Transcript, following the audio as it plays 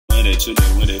Monday to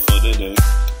day, when they fuck the day.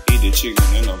 Eat the chicken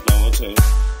and I'm playing with tape.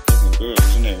 Fucking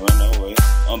girls and they run away.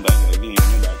 I'm back again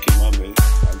and I keep my bait.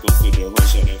 I go for the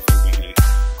horse at that fucking hate.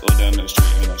 Go down the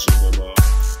street and I shoot the ball.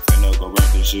 Finna go wreck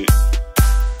this shit.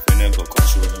 Finna go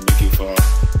cross you and make you fall.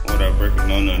 Water breaking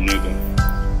on a nigga.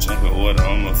 Chumping water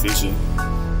on my fisher.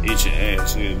 Eat your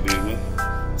ass, you get bigger.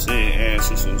 Say your ass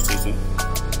is so sister.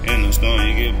 In the storm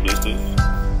you get blisters.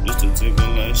 Blister tickle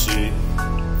like shit.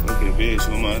 Fuck a bitch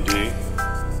with my dick.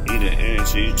 Eat her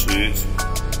ass, she tricks.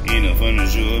 Ain't no fun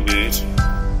as you a bitch.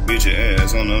 Beat your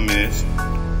ass on a mess.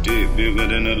 Dick bigger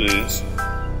than the list.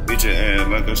 Beat your ass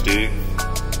like a stick.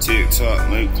 Tick tock,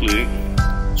 make click.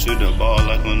 Shoot the ball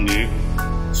like a dick.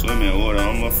 Swim in water,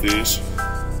 I'm a fish.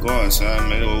 Go outside,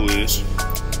 make a wish.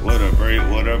 What a break,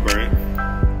 what a break.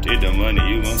 Did the money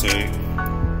you gon' take.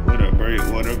 What a break,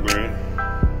 what a break.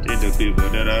 Did the people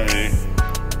that I hate.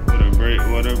 What a break,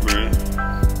 what a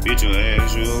break. Beat your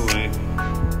ass, you away.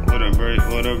 What a break,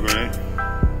 what a break.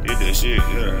 Did the shit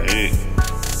that I hate.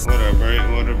 What a break,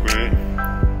 what a break.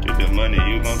 Did the money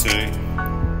you gon' take.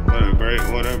 What a break,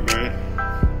 what a break.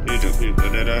 Did the people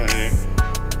that I hate.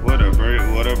 What a break,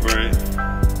 what a break.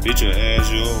 Beat your ass,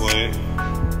 you away.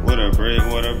 What a break,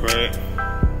 what a break.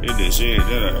 Did the shit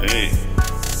that I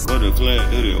hate. Go to class,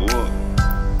 do the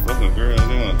walk. Fuck a girl,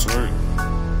 they gon'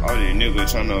 twerk. All these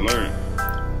niggas tryna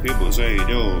lurk. People say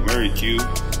they will murk you.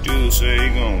 Dude say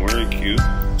he gon' work you.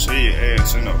 Say your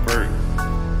ass in a perk.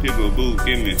 People boo,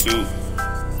 give me two.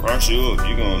 Cross you up,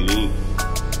 you gon' lose.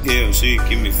 TLC,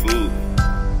 give me food.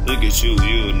 Look at you,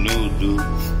 you a new dude.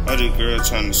 Other girl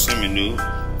tryna send me new.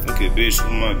 Fuck a bitch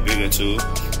with my bigger tool.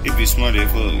 If you smart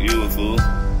as fuck, you a fool.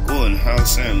 Go in the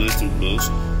house and listen to blues.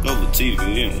 Go to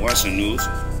TV and watch the news.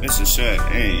 Miss a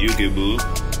shot and you get booed.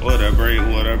 What a break,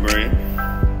 what a break.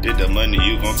 Did the money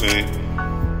you gon' take.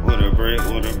 What a break,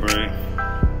 what a break.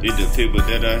 Did the people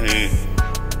that I hate.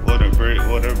 What a break,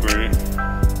 what a break.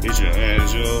 Get your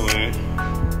ass your way.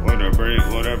 What a break,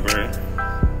 what a break.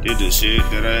 Did the shit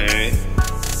that I hate.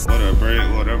 What a break,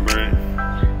 what a break.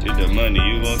 Did the money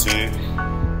you gon' take.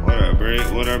 What a break,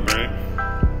 what a break.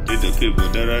 Did the people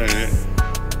that I hate.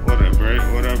 What a break,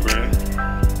 what a break.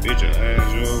 Get your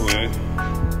ass your way.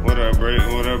 What a break,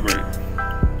 what a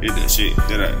break. Did the shit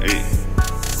that I hate.